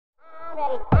Hey,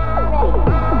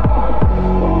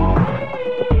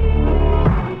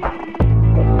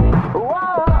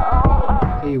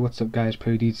 what's up guys,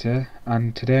 ProDeeds here,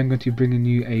 and today I'm going to be bringing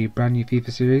you a brand new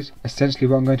FIFA series. Essentially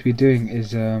what I'm going to be doing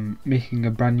is making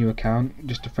a brand new account,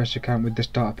 just a fresh account with the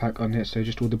starter pack on it, so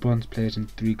just all the bronze players and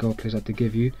 3 gold players that they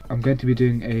give you. I'm going to be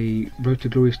doing a Road to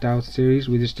Glory style series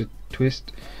with just a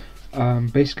twist.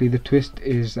 Basically the twist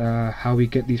is how we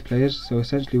get these players. So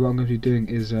essentially what I'm going to be doing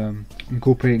is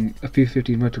incorporating a FIFA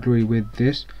 15 Road to Glory with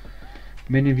this.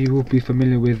 Many of you will be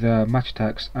familiar with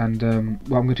Attax, and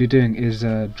what I'm going to be doing is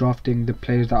drafting the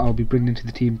players that I'll be bringing into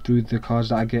the team through the cards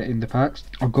that I get in the packs.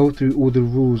 I'll go through all the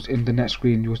rules in the next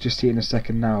screen, you'll just see it in a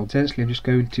second now. Essentially I'm just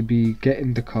going to be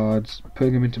getting the cards,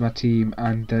 putting them into my team,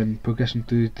 and then progressing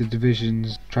through the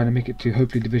divisions, trying to make it to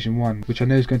hopefully Division 1, which I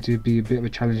know is going to be a bit of a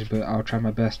challenge, but I'll try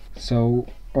my best. So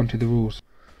on to the rules.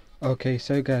 Okay,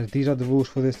 so guys, these are the rules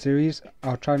for this series.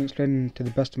 I'll try and explain to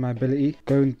the best of my ability,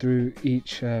 going through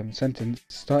each sentence.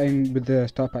 Starting with the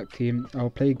start pack team, I'll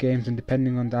play games, and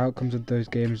depending on the outcomes of those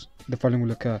games, the following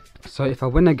will occur. So if I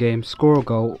win a game, score a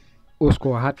goal, or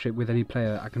score a hat-trick with any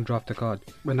player, I can draft a card.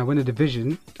 When I win a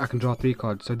division, I can draw 3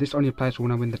 cards, so this only applies for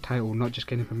when I win the title, not just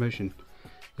getting promotion.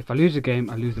 If I lose a game,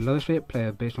 I lose the lowest rated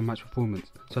player based on match performance.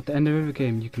 So at the end of every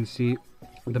game, you can see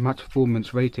the match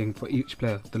performance rating for each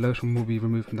player. The lowest one will be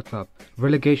removed from the club.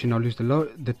 Relegation, I'll lose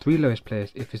the 3 lowest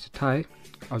players. If it's a tie,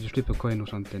 I'll just flip a coin or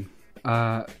something.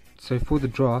 So for the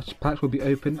drafts, packs will be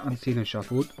open, unseen and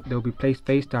shuffled. They will be placed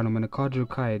face down, and when a card is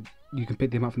required, you can pick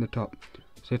them up from the top.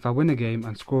 So if I win a game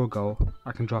and score a goal,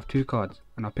 I can draft 2 cards,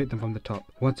 and I'll pick them from the top.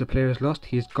 Once a player is lost,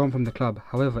 he is gone from the club.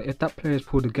 However, if that player is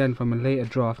pulled again from a later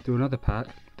draft through another pack,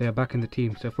 they are back in the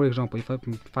team. So for example, if I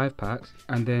open 5 packs,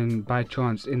 and then by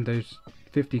chance in those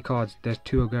 50 cards there's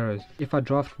 2 Agueros. If I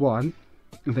draft one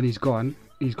and then he's gone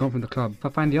from the club. If I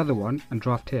find the other one and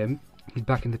draft him, he's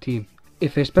back in the team.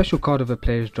 If a special card of a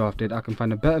player is drafted, I can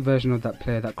find a better version of that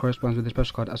player that corresponds with the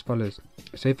special card as follows.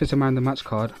 So if it's a man of the match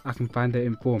card, I can find their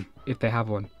inform if they have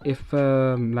one. If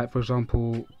like for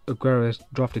example Aguero is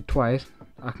drafted twice,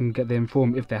 I can get the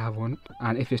inform if they have one.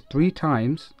 And if it's 3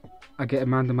 times, I get a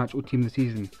man of the match or team of the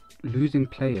season. Losing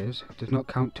players does not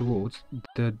count towards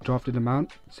the drafted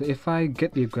amount. So if I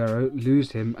get the Aguero,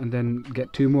 lose him, and then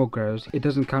get 2 more Agueros, it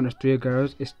doesn't count as 3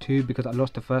 Agueros, it's 2 because I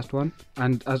lost the first one.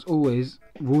 And as always,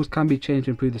 rules can be changed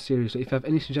to improve the series. So if you have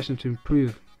any suggestions to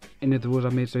improve any of the rules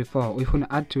I've made so far, or if you want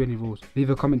to add to any rules,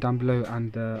 leave a comment down below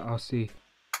and I'll see.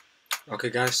 Okay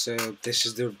guys, so this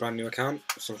is the brand new account,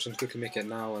 so I'm just going to quickly make it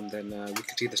now, and then we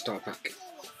can see the start pack.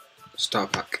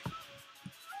 Start pack.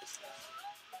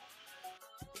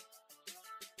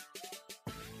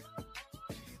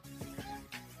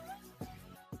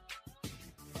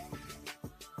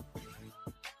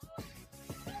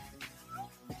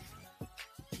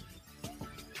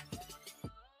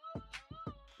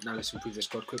 Now let's improve the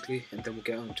squad quickly, and then we'll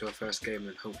get on to our first game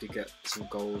and hopefully get some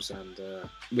goals and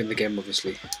win the game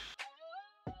obviously.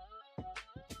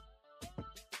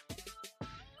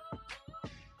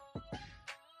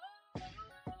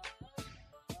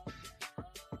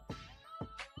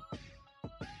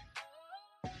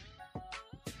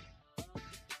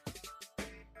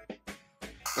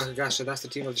 Okay guys, so that's the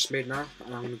team I've just made now,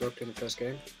 and I'm going to go play in the first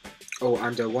game. Oh,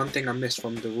 and one thing I missed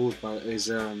from the rules is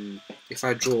if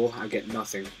I draw, I get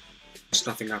nothing. Just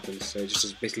nothing happens, so it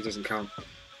just basically doesn't count.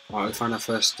 Alright, we'll find our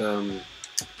first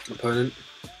opponent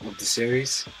of the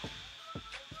series.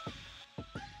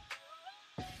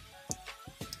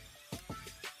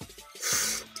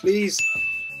 Please!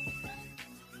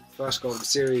 First goal of the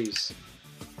series.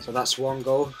 So that's 1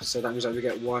 goal, so that means that we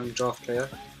get 1 draft player.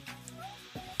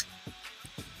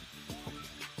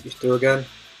 You through again.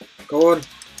 Go on!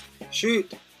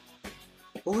 Shoot!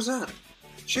 What was that?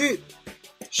 Shoot!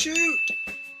 Shoot!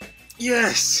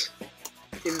 Yes!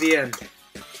 In the end.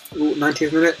 Ooh,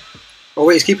 90th minute. Oh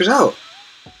wait, his keeper's out!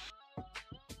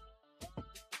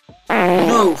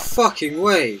 No fucking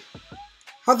way!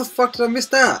 How the fuck did I miss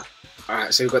that?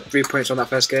 Alright, so we've got 3 points on that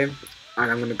first game. And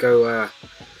I'm gonna go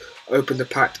open the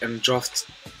pack and draft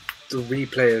 3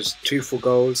 players. 2 for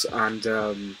goals and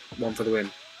 1 for the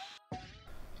win.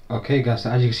 Okay guys, so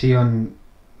as you can see on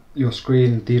your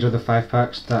screen, these are the 5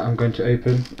 packs that I'm going to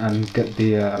open and get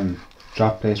the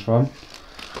draft players from.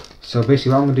 So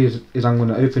basically what I'm going to do is I'm going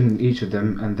to open each of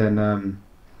them, and then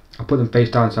I'll put them face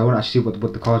down so I won't actually see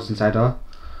what the cards inside are.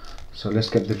 So let's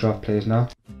get the draft players now.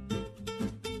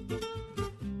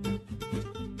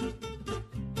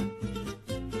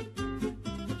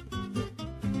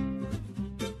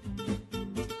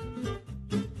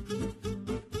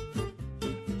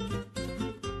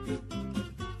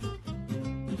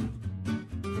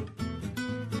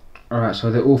 Alright,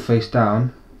 so they're all face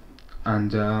down,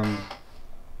 and I'm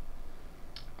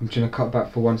just going to cut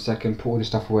back for 1 second, put all this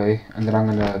stuff away, and then I'm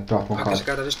going to drop one Okay, card. so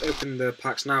guys, I just opened the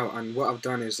packs now, and what I've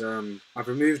done is I've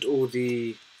removed all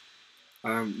the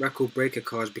record breaker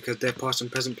cards because they're past and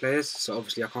present players, so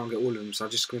obviously I can't get all of them, so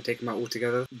I'm just going to take them out all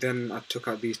together. Then I took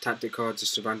out these tactic cards,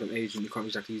 just a random agent, you can't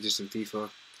exactly use this in FIFA,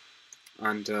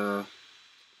 and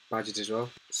badges as well.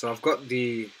 So I've got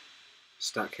the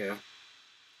stack here,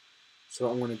 so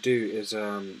what I'm going to do is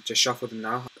just shuffle them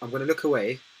now. I'm going to look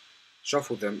away,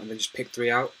 shuffle them, and then just pick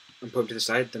 3 out and put them to the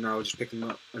side, then I'll just pick them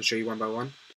up and show you one by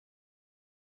one.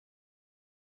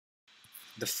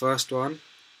 The first one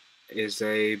is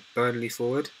a Burnley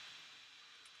forward,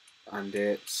 and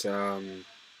it's Marvin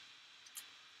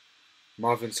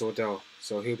Sordell,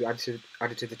 so he'll be added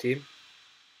to the team.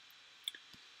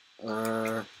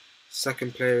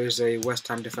 Second player is a West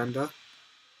Ham defender,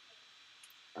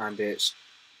 and it's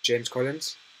James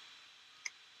Collins.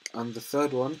 And the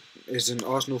third one is an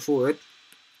Arsenal forward,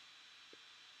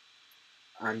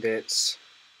 and it's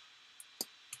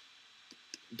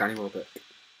Danny Welbeck.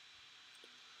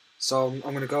 So I'm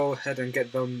going to go ahead and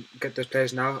get those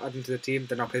players now, add them to the team,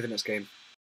 then I'll play the next game.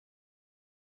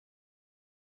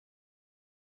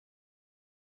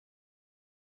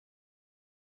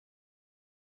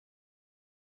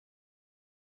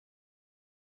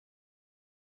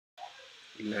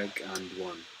 Leg and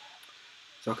 1.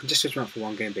 So I can just switch them out for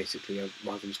one game basically,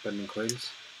 rather than spending coins.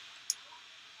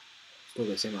 Still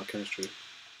the same amount of chemistry,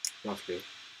 roughly.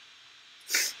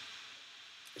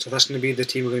 So that's going to be the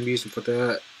team we're going to be using for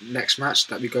the next match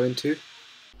that we go into.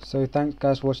 So thanks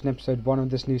guys for watching episode 1 of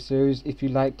this new series. If you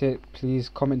liked it, please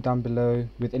comment down below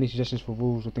with any suggestions for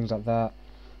rules or things like that.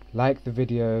 Like the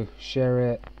video,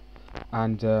 share it,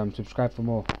 and subscribe for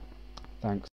more.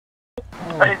 Thanks.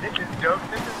 Hey, this is dope.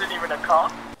 This isn't even a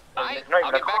car. I'll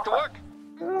get back to work.